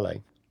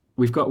Mediale?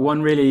 We've got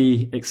one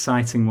really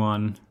exciting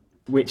one,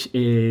 which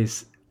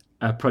is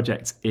a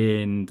project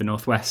in the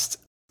Northwest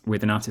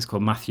with an artist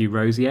called Matt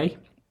Rosier,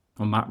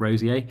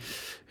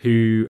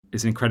 who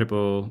is an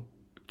incredible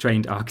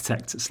trained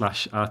architect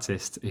 /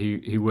 artist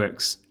who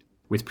works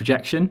with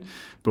projection,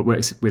 but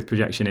works with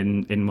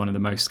projection in one of the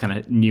most kind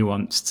of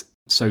nuanced,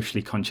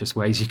 socially conscious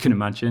ways you can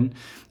imagine.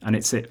 And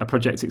it's a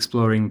project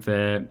exploring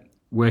the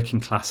working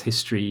class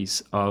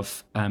histories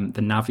of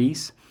the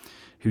navvies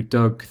who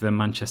dug the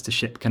Manchester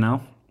Ship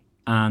Canal.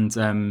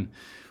 And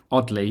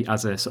oddly,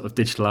 as a sort of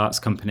digital arts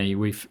company,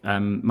 we've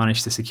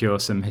managed to secure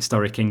some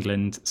Historic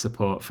England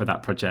support for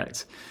that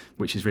project,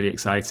 which is really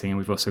exciting. And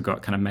we've also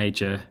got kind of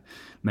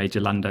major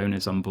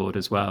landowners on board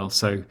as well.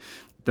 So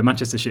the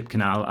Manchester Ship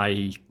Canal,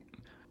 i.e.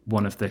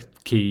 one of the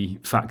key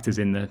factors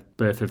in the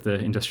birth of the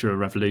Industrial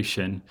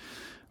Revolution,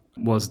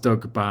 was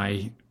dug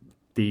by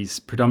these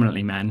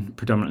predominantly men,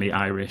 predominantly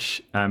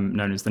Irish,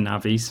 known as the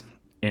navvies,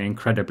 in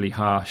incredibly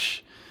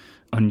harsh,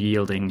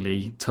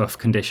 unyieldingly tough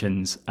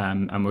conditions.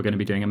 And we're going to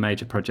be doing a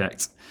major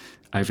project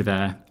over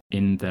there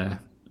in the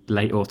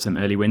late autumn,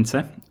 early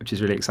winter, which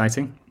is really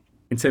exciting.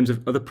 In terms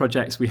of other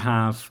projects, we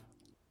have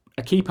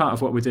a key part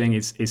of what we're doing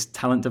is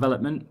talent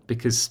development,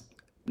 because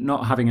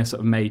not having a sort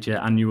of major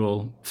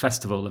annual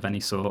festival of any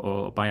sort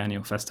or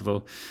biannual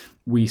festival,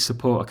 we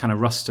support a kind of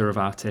roster of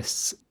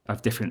artists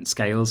of different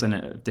scales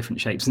and different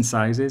shapes and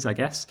sizes, I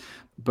guess.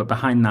 But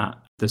behind that,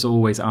 there's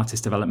always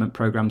artist development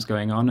programs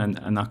going on.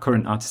 And our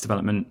current artist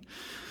development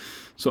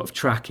sort of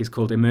track is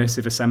called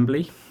Immersive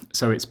Assembly.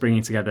 So it's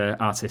bringing together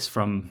artists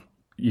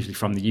usually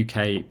from the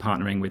UK,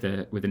 partnering with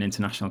an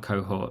international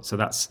cohort. So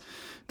that's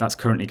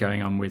currently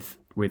going on with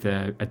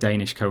a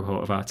Danish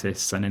cohort of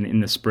artists. And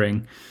in the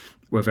spring,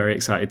 we're very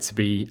excited to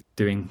be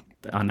doing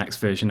our next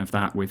version of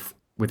that with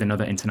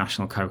another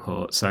international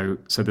cohort. So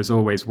there's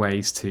always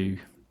ways to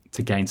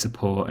gain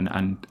support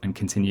and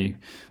continue.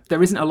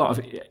 There isn't a lot of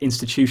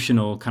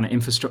institutional kind of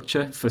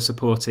infrastructure for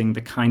supporting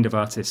the kind of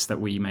artists that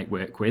we make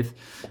work with,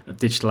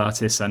 digital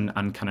artists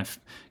and kind of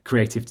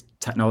creative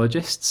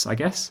technologists, I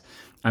guess.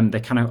 And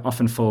they kind of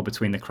often fall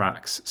between the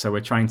cracks. So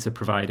we're trying to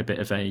provide a bit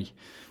of a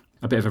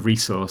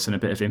resource and a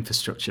bit of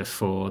infrastructure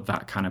for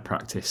that kind of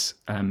practice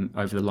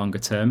over the longer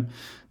term.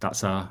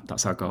 That's our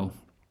goal.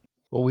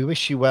 Well, we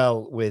wish you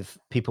well with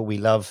People We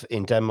Love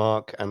in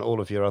Denmark and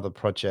all of your other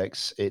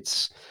projects.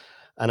 It's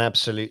an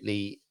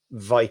absolutely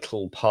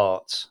vital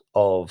part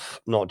of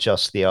not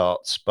just the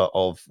arts, but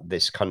of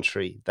this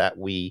country, that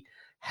we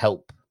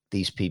help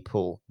these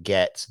people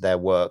get their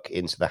work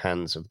into the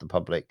hands of the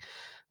public.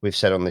 We've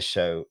said on this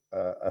show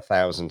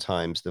 1,000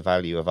 times, the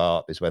value of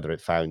art is whether it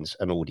finds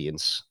an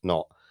audience,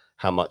 not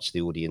how much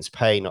the audience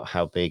pay, not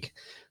how big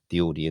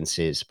the audience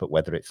is, but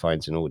whether it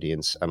finds an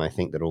audience. And I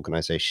think that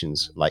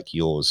organizations like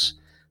yours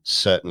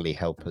certainly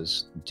help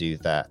us do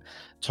that.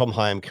 Tom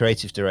Higham,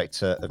 Creative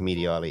Director of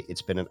Mediale,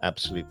 it's been an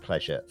absolute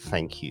pleasure.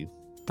 Thank you.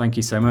 Thank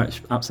you so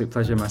much. Absolute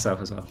pleasure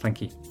myself as well.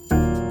 Thank you.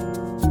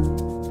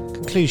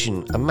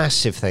 Conclusion, a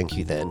massive thank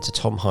you then to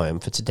Tom Higham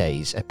for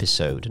today's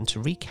episode. And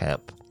to recap,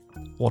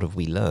 what have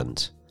we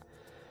learned?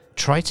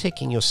 Try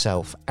taking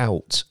yourself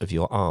out of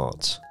your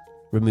art.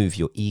 Remove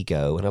your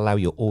ego and allow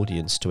your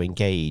audience to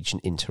engage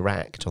and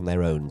interact on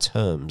their own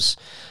terms.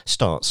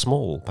 Start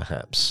small,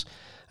 perhaps,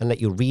 and let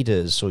your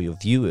readers or your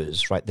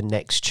viewers write the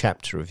next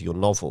chapter of your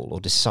novel or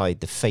decide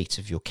the fate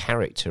of your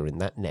character in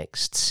that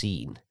next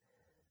scene.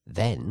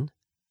 Then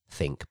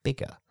think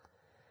bigger.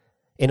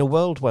 In a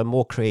world where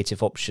more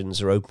creative options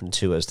are open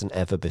to us than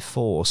ever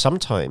before,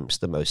 sometimes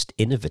the most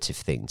innovative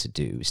thing to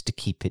do is to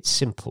keep it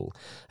simple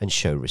and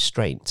show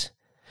restraint.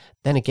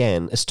 Then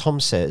again, as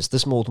Tom says,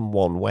 there's more than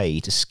one way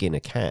to skin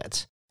a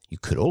cat. You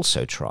could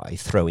also try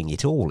throwing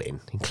it all in,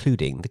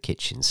 including the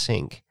kitchen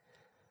sink.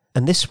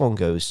 And this one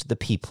goes to the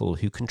people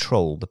who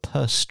control the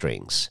purse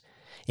strings.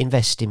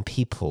 Invest in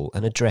people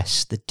and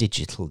address the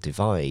digital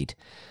divide.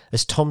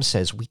 As Tom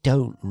says, we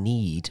don't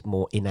need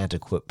more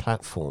inadequate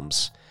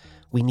platforms.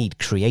 We need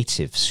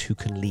creatives who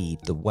can lead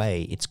the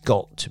way. It's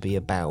got to be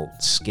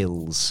about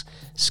skills,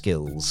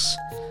 skills,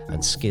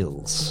 and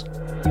skills.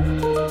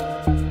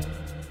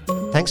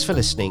 Thanks for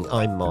listening.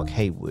 I'm Mark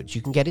Haywood.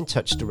 You can get in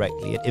touch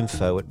directly at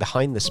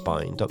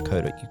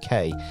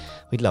info@behindthespine.co.uk.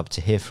 We'd love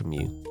to hear from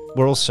you.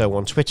 We're also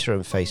on Twitter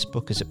and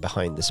Facebook as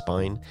Behind the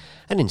Spine,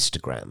 and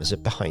Instagram as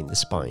Behind the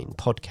Spine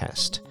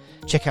Podcast.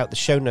 Check out the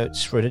show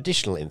notes for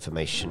additional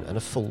information and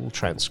a full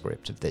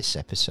transcript of this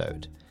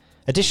episode.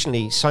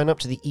 Additionally, sign up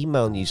to the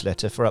email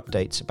newsletter for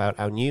updates about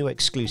our new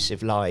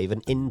exclusive live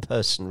and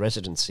in-person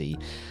residency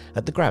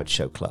at the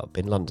Groucho Club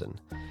in London.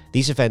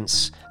 These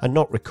events are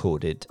not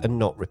recorded and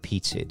not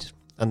repeated,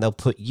 and they'll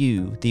put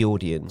you, the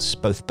audience,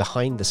 both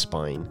behind the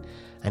spine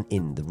and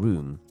in the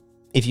room.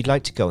 If you'd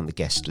like to go on the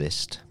guest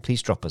list,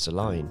 please drop us a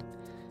line.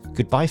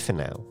 Goodbye for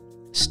now,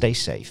 stay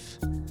safe,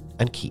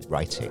 and keep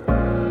writing.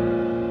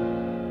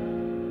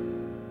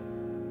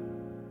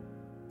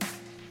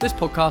 This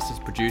podcast is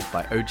produced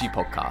by OG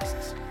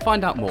Podcasts.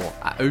 Find out more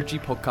at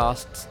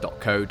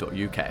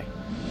ogpodcasts.co.uk.